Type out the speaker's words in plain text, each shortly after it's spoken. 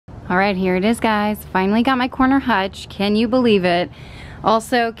All right, here it is, guys. Finally got my corner hutch. Can you believe it?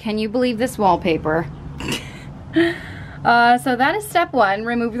 Also, can you believe this wallpaper? So that is step one,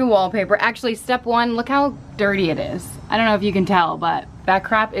 remove the wallpaper. Actually, step one, look how dirty it is. I don't know if you can tell, but that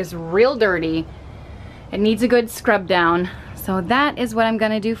crap is real dirty. It needs a good scrub down. So that is what I'm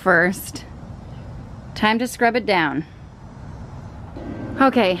gonna do first. Time to scrub it down.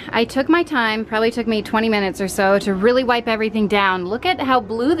 Okay, I took my time, probably took me 20 minutes or so to really wipe everything down. Look at how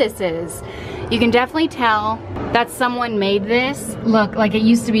blue this is. You can definitely tell that someone made this. Look, like it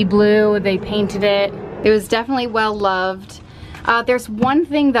used to be blue, they painted it. It was definitely well loved. There's one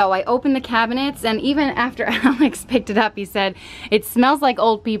thing though, I opened the cabinets and even after Alex picked it up, he said, it smells like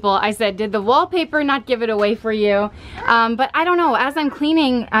old people. I said, did the wallpaper not give it away for you? But I don't know, as I'm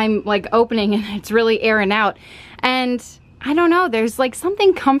cleaning, I'm like opening and it's really airing out. And I don't know, there's like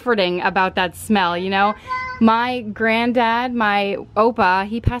something comforting about that smell, you know? My granddad, my Opa,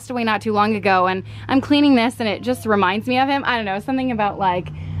 he passed away not too long ago and I'm cleaning this and it just reminds me of him. I don't know, something about like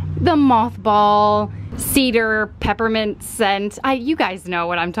the mothball, cedar, peppermint scent. You guys know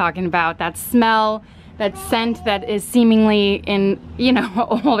what I'm talking about. That smell, that scent that is seemingly in, you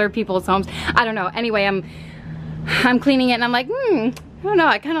know, older people's homes. I don't know. Anyway, I'm cleaning it and I'm like, I don't know,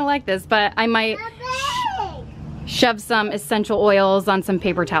 I kind of like this, but I might shove some essential oils on some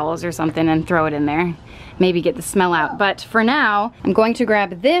paper towels or something and throw it in there. Maybe get the smell out. But for now, I'm going to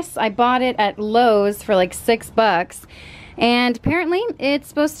grab this. I bought it at Lowe's for like $6. And apparently it's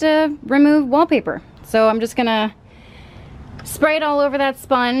supposed to remove wallpaper. So I'm just gonna spray it all over that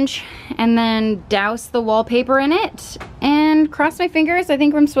sponge and then douse the wallpaper in it and cross my fingers. I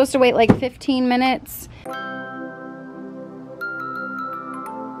think I'm supposed to wait like 15 minutes.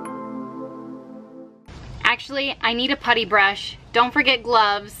 Actually, I need a putty brush. Don't forget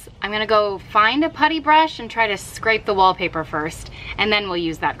gloves. I'm gonna go find a putty brush and try to scrape the wallpaper first, and then we'll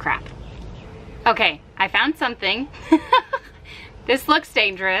use that crap. Okay, I found something. This looks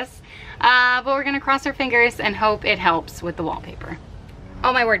dangerous, but we're gonna cross our fingers and hope it helps with the wallpaper.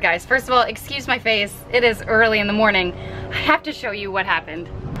 Oh my word, guys. First of all, excuse my face. It is early in the morning. I have to show you what happened.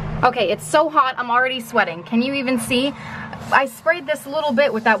 Okay, it's so hot, I'm already sweating. Can you even see? I sprayed this little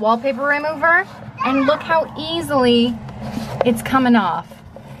bit with that wallpaper remover, and look how easily it's coming off.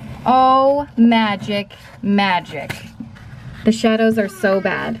 Oh, magic, magic. The shadows are so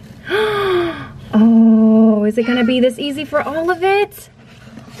bad. Oh, is it gonna be this easy for all of it?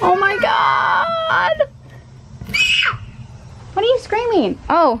 Oh my God! What are you screaming?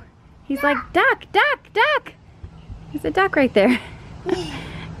 Oh, he's like, duck, duck, duck. There's a duck right there.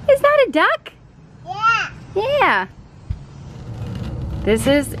 Is that a duck? Yeah. Yeah. This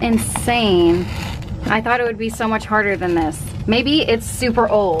is insane. I thought it would be so much harder than this. Maybe it's super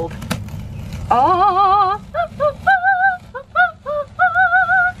old. Oh!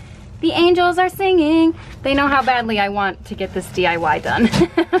 The angels are singing. They know how badly I want to get this DIY done.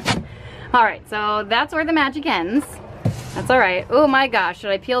 All right, so that's where the magic ends. That's all right. Oh my gosh, should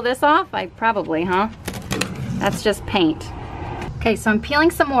I peel this off? I probably, huh? That's just paint. Okay, so I'm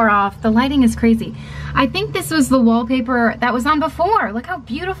peeling some more off. The lighting is crazy. I think this was the wallpaper that was on before. Look how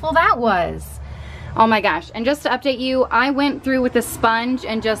beautiful that was. Oh my gosh, and just to update you, I went through with a sponge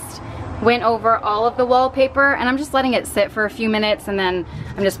and just went over all of the wallpaper, and I'm just letting it sit for a few minutes and then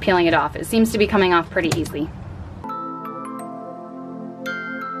I'm just peeling it off. It seems to be coming off pretty easily.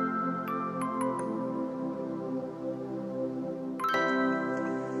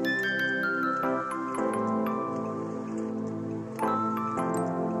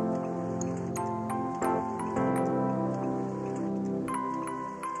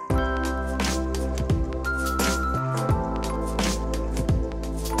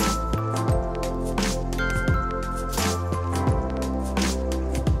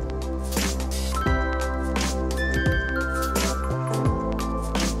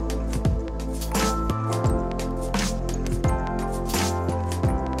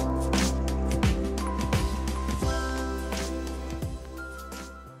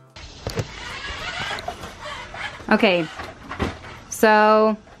 Okay,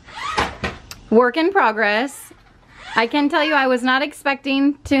 so work in progress. I can tell you I was not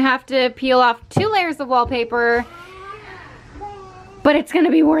expecting to have to peel off 2 layers of wallpaper, but it's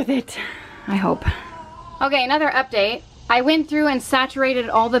gonna be worth it, I hope. Okay, another update. I went through and saturated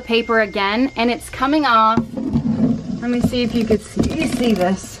all the paper again, and it's coming off. Let me see if you could see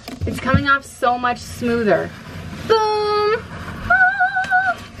this. It's coming off so much smoother. Boom!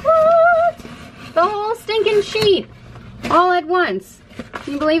 The whole stinking sheet, all at once.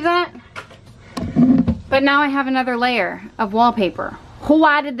 Can you believe that? But now I have another layer of wallpaper.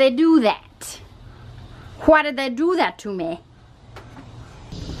 Why did they do that? Why did they do that to me?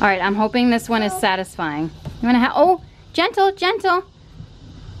 All right, I'm hoping this one is satisfying. You wanna have, oh, gentle, gentle.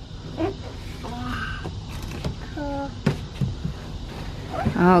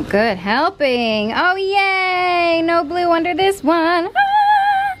 Oh, good, helping. Oh, yay, no blue under this one.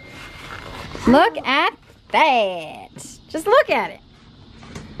 Ah! Look at that. Just look at it.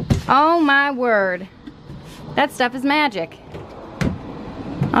 Oh my word. That stuff is magic.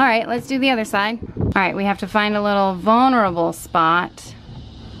 All right, let's do the other side. All right, we have to find a little vulnerable spot.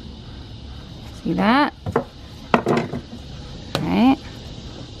 See that? All right.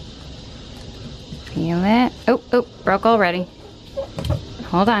 Feel it. Oh, oh, broke already.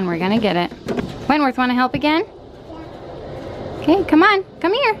 Hold on, we're gonna get it. Wentworth, wanna help again? Okay, come on,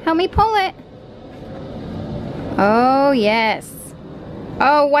 come here, help me pull it. Oh, yes.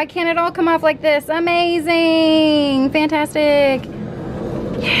 Oh, why can't it all come off like this? Amazing, fantastic.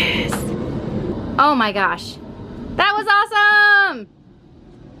 Yes. Oh my gosh, that was awesome.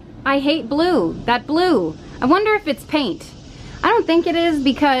 I hate blue, that blue. I wonder if it's paint. I don't think it is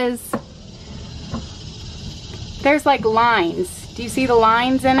because there's like lines. Do you see the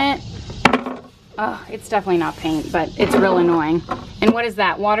lines in it? Oh, it's definitely not paint, but it's real annoying. And what is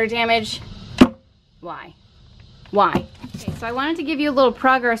that, water damage? Why? Why? Okay, so I wanted to give you a little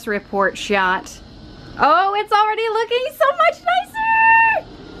progress report shot. Oh, it's already looking so much nicer!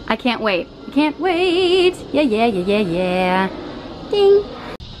 I can't wait. I can't wait. Yeah, yeah, yeah, yeah, yeah. Ding.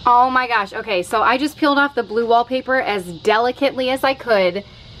 Oh my gosh, okay, so I just peeled off the blue wallpaper as delicately as I could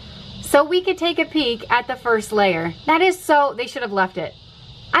so we could take a peek at the first layer. That is so, they should have left it.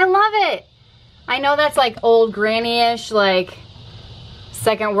 I love it. I know that's like old granny-ish, like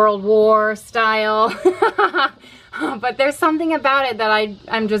Second World War style, but there's something about it that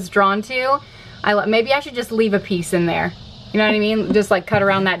I'm just drawn to. Maybe I should just leave a piece in there. You know what I mean? Just like cut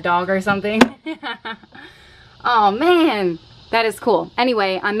around that dog or something. Oh man, that is cool.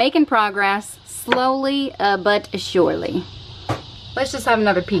 Anyway, I'm making progress, slowly but surely. Let's just have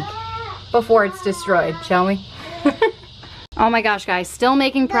another peek before it's destroyed, shall we? Oh my gosh, guys, still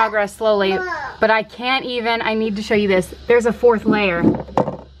making progress slowly, but I can't even, I need to show you this. There's a fourth layer.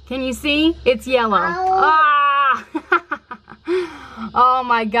 Can you see? It's yellow. Ah! Oh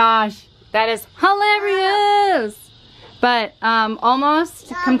my gosh, that is hilarious. But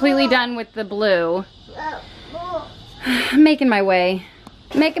almost completely done with the blue. Making my way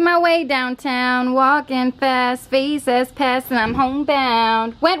downtown, walking fast, face as past, and I'm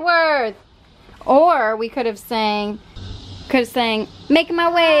homebound. Wentworth! Or we could have sang, making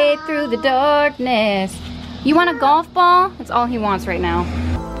my way through the darkness. You want a golf ball? That's all he wants right now.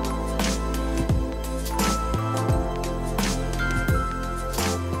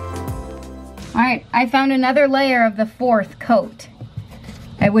 Alright, I found another layer of the fourth coat,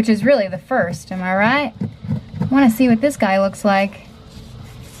 which is really the first, am I right? I want to see what this guy looks like.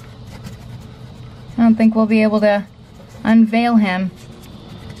 I don't think we'll be able to unveil him.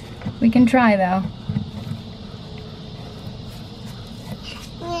 We can try though.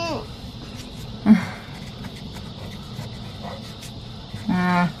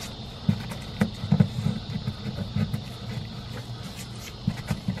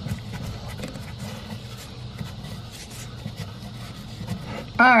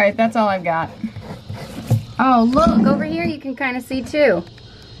 Alright, that's all I've got. Oh, look, over here you can kind of see too.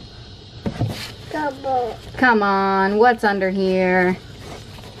 Come on, what's under here?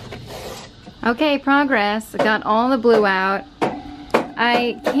 Okay, progress. I got all the blue out.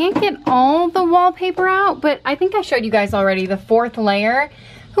 I can't get all the wallpaper out, but I think I showed you guys already the fourth layer.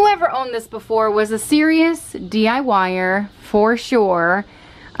 Whoever owned this before was a serious DIYer for sure.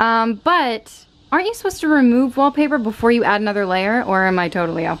 But aren't you supposed to remove wallpaper before you add another layer, or am I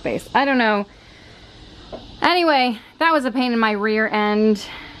totally off base? I don't know. Anyway, that was a pain in my rear end.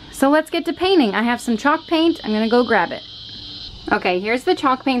 So let's get to painting. I have some chalk paint. I'm gonna go grab it. Okay, here's the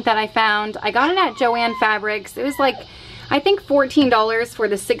chalk paint that I found. I got it at Joann Fabrics. It was like, I think $14 for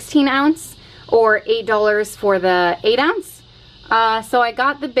the 16 ounce or $8 for the 8 ounce. So I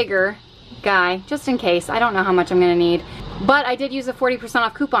got the bigger guy just in case. I don't know how much I'm gonna need. But I did use a 40%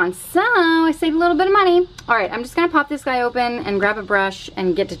 off coupon, so I saved a little bit of money. All right, I'm just gonna pop this guy open and grab a brush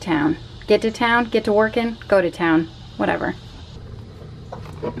and get to town. Get to town, get to working, go to town, whatever.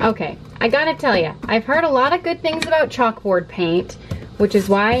 Okay, I gotta tell you, I've heard a lot of good things about chalkboard paint, which is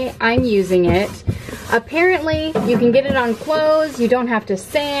why I'm using it. Apparently, you can get it on clothes, you don't have to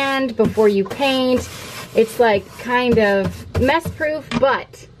sand before you paint. It's like kind of mess proof,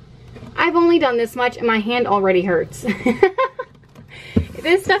 but I've only done this much and my hand already hurts.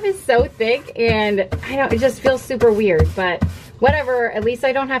 This stuff is so thick and I don't, it just feels super weird, but whatever, at least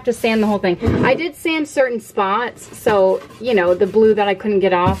I don't have to sand the whole thing. I did sand certain spots, so, you know, the blue that I couldn't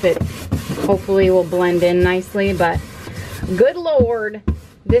get off, it hopefully will blend in nicely, but good Lord,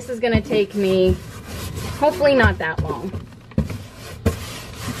 this is gonna take me, hopefully not that long.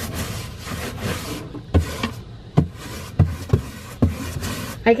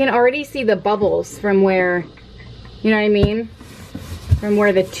 I can already see the bubbles from where, you know what I mean? From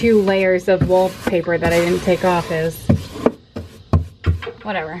where the 2 layers of wallpaper that I didn't take off is.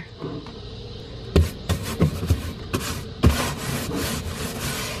 Whatever.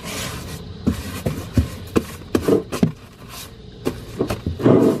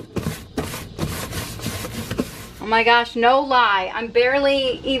 Oh my gosh, no lie. I'm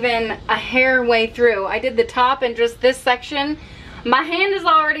barely even a hair way through. I did the top and just this section. My hand is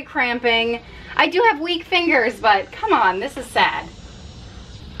already cramping. I do have weak fingers, but come on, this is sad.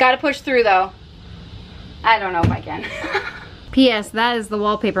 Gotta push through though. I don't know if I can. P.S. That is the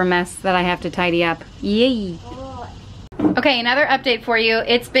wallpaper mess that I have to tidy up. Yay. Okay, another update for you.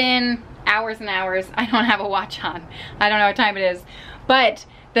 It's been hours and hours. I don't have a watch on. I don't know what time it is. But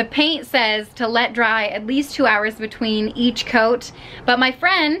the paint says to let dry at least 2 hours between each coat. But my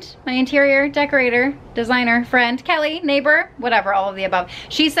friend, my interior decorator, designer friend, Kelly, neighbor, whatever, all of the above,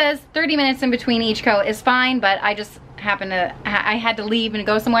 she says 30 minutes in between each coat is fine, but I just happened to, I had to leave and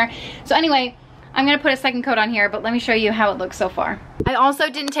go somewhere. So anyway, I'm gonna put a second coat on here, but let me show you how it looks so far. I also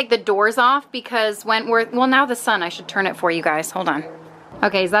didn't take the doors off because Wentworth, well now the sun, I should turn it for you guys, hold on.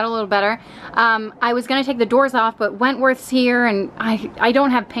 Okay, is that a little better? I was gonna take the doors off, but Wentworth's here and I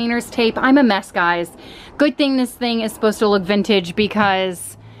don't have painter's tape. I'm a mess, guys. Good thing this thing is supposed to look vintage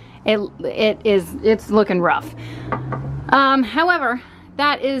because it's looking rough. However,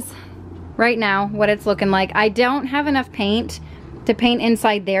 that is right now what it's looking like. I don't have enough paint to paint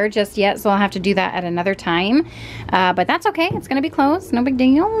inside there just yet, so I'll have to do that at another time. But that's okay, it's gonna be close, no big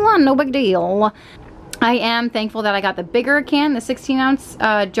deal, no big deal. I am thankful that I got the bigger can, the 16-ounce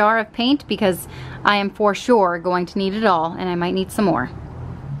jar of paint, because I am for sure going to need it all, and I might need some more.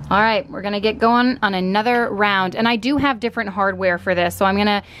 All right, we're gonna get going on another round, and I do have different hardware for this, so I'm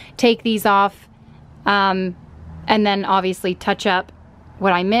gonna take these off and then obviously touch up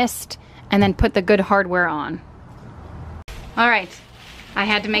what I missed, and then put the good hardware on. All right, I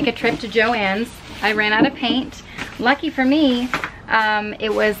had to make a trip to Joann's. I ran out of paint. Lucky for me,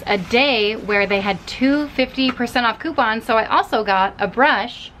 it was a day where they had 2 50% off coupons, so I also got a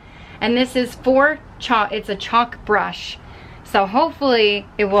brush, and this is for chalk. It's a chalk brush, so hopefully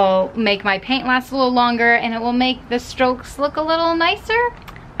it will make my paint last a little longer and it will make the strokes look a little nicer.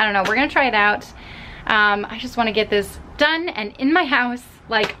 I don't know, we're gonna try it out. I just want to get this done and in my house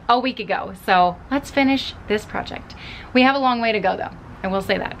like a week ago, so let's finish this project. We have a long way to go though, I will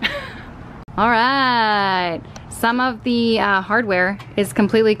say that. All right, some of the hardware is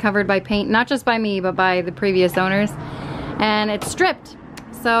completely covered by paint, not just by me, but by the previous owners, and it's stripped.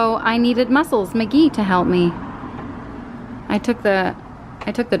 So I needed Muscles McGee to help me. I took the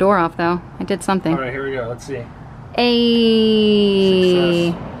door off though. I did something. All right, here we go. Let's see.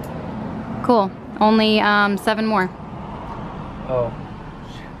 Success. Cool. Only 7 more. Oh.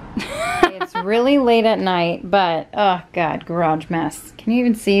 It's really late at night, but oh god, garage mess. Can you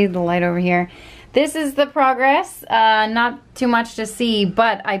even see the light over here? This is the progress. Not too much to see,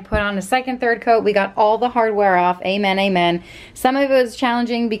 but I put on a second, third coat. We got all the hardware off. Amen, amen. Some of it was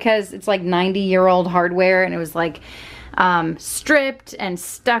challenging because it's like 90-year-old hardware, and it was like stripped and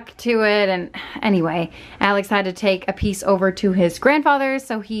stuck to it. And anyway, Alex had to take a piece over to his grandfather's,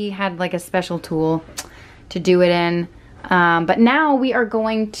 so he had like a special tool to do it in. But now we are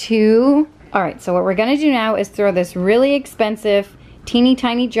going to, all right, so what we're gonna do now is throw this really expensive teeny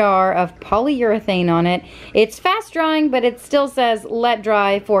tiny jar of polyurethane on it. It's fast drying, but it still says let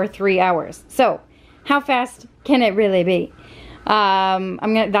dry for 3 hours. So how fast can it really be?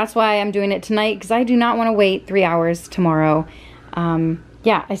 That's why I'm doing it tonight, because I do not want to wait 3 hours tomorrow.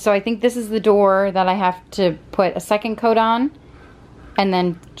 Yeah, so I think this is the door that I have to put a second coat on and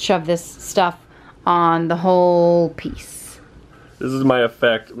then shove this stuff on the whole piece. This is my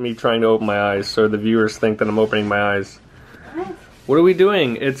effect, me trying to open my eyes, so the viewers think that I'm opening my eyes. What are we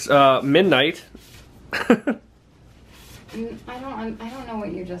doing? It's midnight. I don't know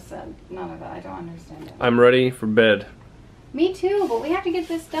what you just said. None of it. I don't understand it. I'm ready for bed. Me too, but we have to get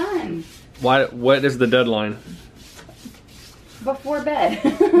this done. What is the deadline? Before bed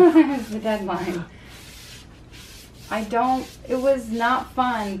is the deadline. It was not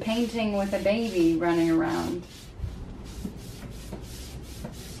fun painting with a baby running around.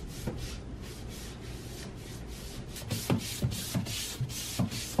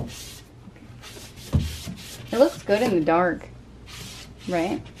 It looks good in the dark.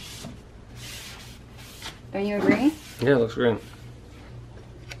 Right? Don't you agree? Yeah, it looks great.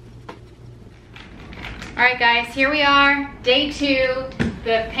 Alright guys, here we are, day 2.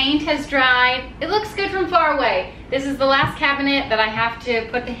 The paint has dried. It looks good from far away. This is the last cabinet that I have to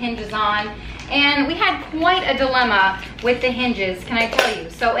put the hinges on. And we had quite a dilemma with the hinges, can I tell you?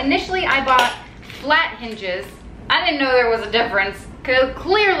 So initially I bought flat hinges. I didn't know there was a difference, because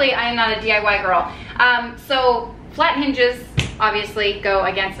clearly I am not a DIY girl. So flat hinges obviously go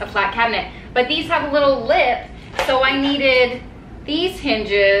against a flat cabinet. But these have a little lip, so I needed these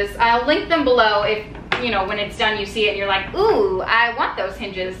hinges. I'll link them below if, you know, when it's done you see it and you're like, ooh, I want those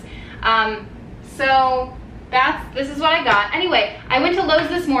hinges. So this is what I got. Anyway, I went to Lowe's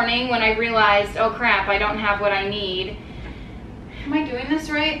this morning when I realized, oh crap, I don't have what I need. Am I doing this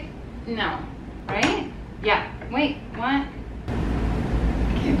right? No, right? Yeah, wait, what?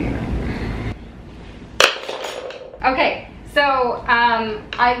 Can't be right. Okay, so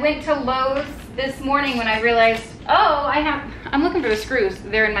I went to Lowe's this morning when I realized, oh, I'm looking for the screws,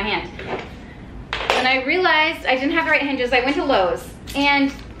 they're in my hand. When I realized I didn't have the right hinges, I went to Lowe's,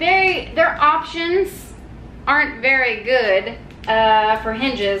 and their options aren't very good for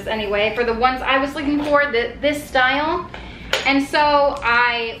hinges anyway, for the ones I was looking for, this style. And so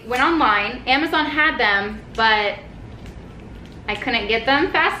I went online. Amazon had them, but I couldn't get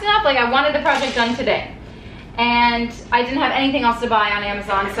them fast enough. Like, I wanted the project done today. And I didn't have anything else to buy on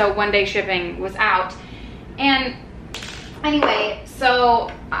Amazon, so one day shipping was out. And anyway, so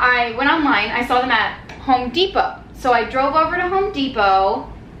I went online, I saw them at Home Depot. So I drove over to Home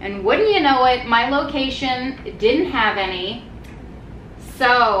Depot, and wouldn't you know it, my location didn't have any.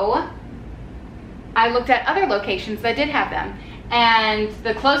 So I looked at other locations that did have them. And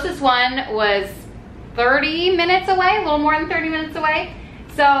the closest one was 30 minutes away, a little more than 30 minutes away.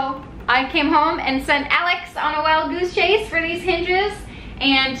 So I came home and sent Alex on a wild goose chase for these hinges,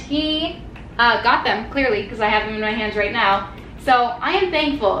 and he got them, clearly, because I have them in my hands right now. So I am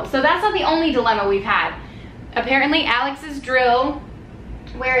thankful. So that's not the only dilemma we've had. Apparently Alex's drill,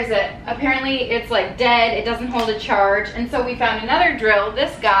 where is it? Apparently it's like dead, it doesn't hold a charge. And so we found another drill,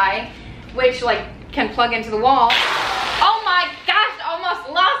 this guy, which like can plug into the wall. Oh my gosh, almost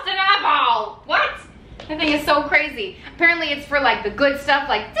lost an eyeball. What? That thing is so crazy. Apparently it's for like the good stuff,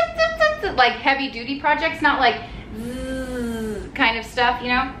 like heavy duty projects, not like kind of stuff, you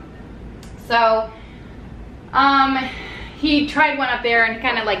know? So, he tried one up there and he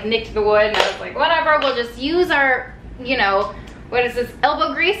kind of like nicked the wood, and I was like, whatever, we'll just use our, you know, what is this,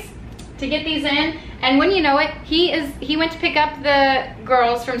 elbow grease to get these in. And when you know it, he went to pick up the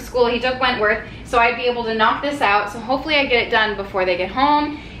girls from school. He took Wentworth, so I'd be able to knock this out. So hopefully I get it done before they get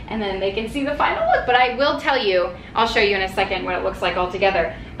home, and then they can see the final look. But I will tell you, I'll show you in a second what it looks like all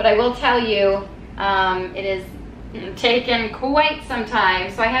together. But I will tell you, it is taken quite some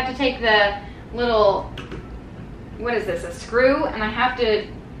time. So I have to take the little, what is this, a screw, and I have to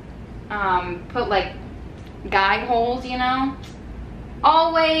put like guide holes, you know?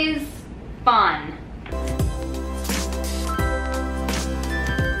 Always fun.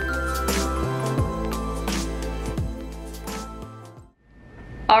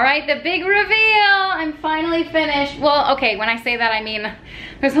 All right, the big reveal. I'm finally finished. Well, okay, when I say that, I mean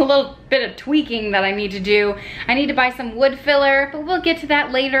there's a little bit of tweaking that I need to do. I need to buy some wood filler, but we'll get to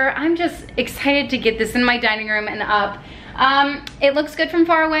that later. I'm just excited to get this in my dining room and up. It looks good from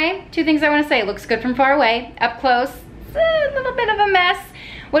far away. Two things I want to say. It looks good from far away. Up close, it's a little bit of a mess.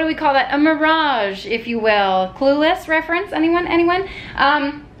 What do we call that? A mirage, if you will. Clueless reference? Anyone? Anyone?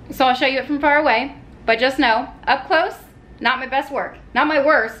 So I'll show you it from far away, but just know, up close, not my best work. Not my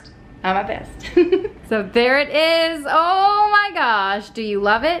worst, not my best. So there it is. Oh my gosh. Do you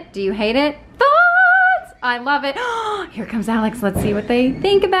love it? Do you hate it? Thoughts? I love it. Here comes Alex. Let's see what they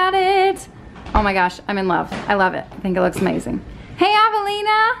think about it. Oh my gosh, I'm in love. I love it. I think it looks amazing. Hey,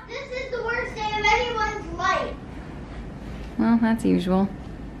 Avelina. This is the worst day of anyone's life. Well, that's usual.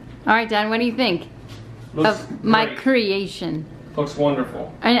 All right, Dan, what do you think of my creation? Looks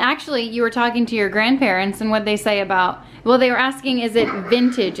wonderful. And actually, you were talking to your grandparents, and what they say about, well, they were asking, is it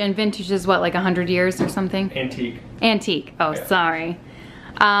vintage? And vintage is what, like 100 years or something? Antique. Antique. Oh, yeah. Sorry.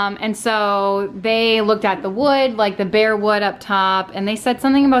 And so they looked at the wood, like the bare wood up top, and they said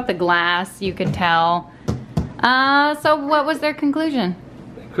something about the glass, you could tell. So what was their conclusion?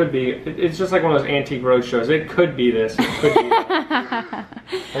 It could be. It's just like one of those antique roadshows. It could be this. It could be that.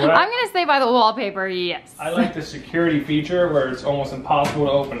 I'm going to say by the wallpaper, yes. I like the security feature where it's almost impossible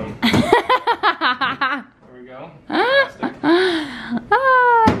to open them. There we go.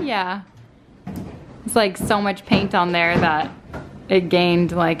 Yeah. It's like so much paint on there that it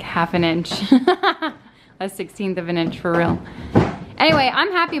gained like half an inch. A 1/16 of an inch for real. Anyway,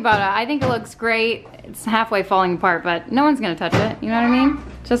 I'm happy about it. I think it looks great. It's halfway falling apart, but no one's gonna touch it. You know what I mean?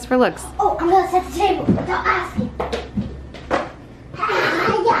 Just for looks. Oh, I'm gonna set the table without asking.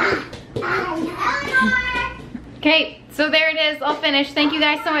 Okay, so there it is, all finished. Thank you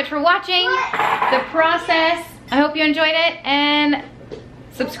guys so much for watching the process. I hope you enjoyed it, and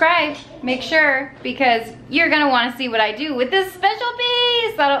subscribe, make sure, because you're gonna wanna see what I do with this special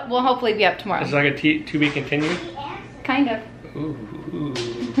piece. That will hopefully be up tomorrow. It's like a to be continued? Kind of. Ooh.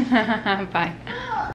 Bye.